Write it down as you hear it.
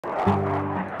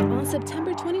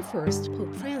September 21st,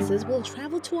 Pope Francis will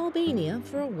travel to Albania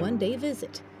for a one-day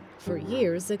visit. For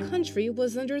years, the country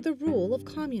was under the rule of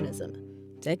communism.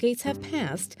 Decades have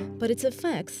passed, but its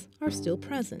effects are still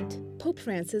present. Pope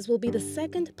Francis will be the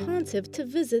second pontiff to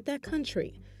visit that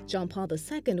country. John Paul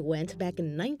II went back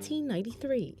in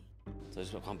 1993.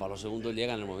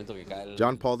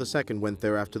 John Paul II went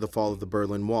there after the fall of the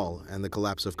Berlin Wall and the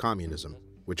collapse of communism,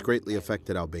 which greatly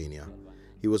affected Albania.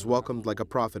 He was welcomed like a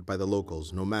prophet by the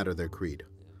locals, no matter their creed.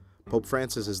 Pope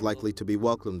Francis is likely to be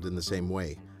welcomed in the same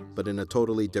way, but in a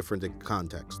totally different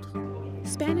context.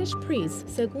 Spanish priest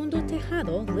Segundo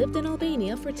Tejado lived in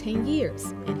Albania for 10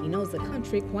 years, and he knows the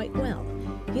country quite well.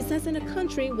 He says in a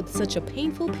country with such a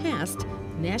painful past,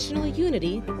 national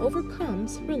unity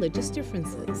overcomes religious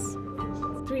differences.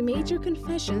 3 major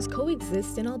confessions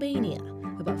coexist in Albania.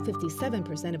 About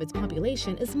 57% of its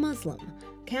population is Muslim.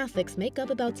 Catholics make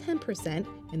up about 10%,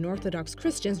 and Orthodox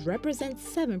Christians represent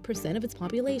 7% of its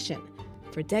population.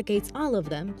 For decades, all of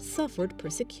them suffered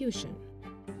persecution.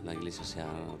 The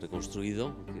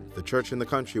church in the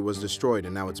country was destroyed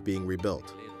and now it's being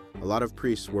rebuilt. A lot of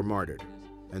priests were martyred,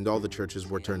 and all the churches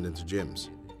were turned into gyms.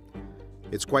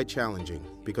 It's quite challenging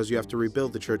because you have to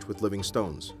rebuild the church with living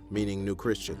stones, meaning new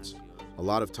Christians. A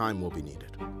lot of time will be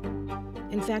needed.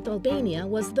 In fact, Albania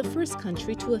was the first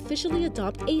country to officially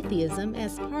adopt atheism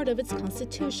as part of its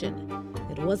constitution.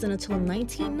 It wasn't until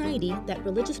 1990 that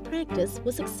religious practice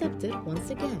was accepted once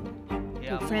again.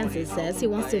 Pope Francis says he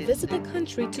wants to visit the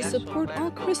country to support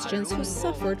all Christians who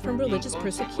suffered from religious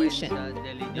persecution,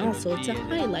 and also to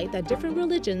highlight that different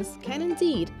religions can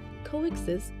indeed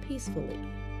coexist peacefully.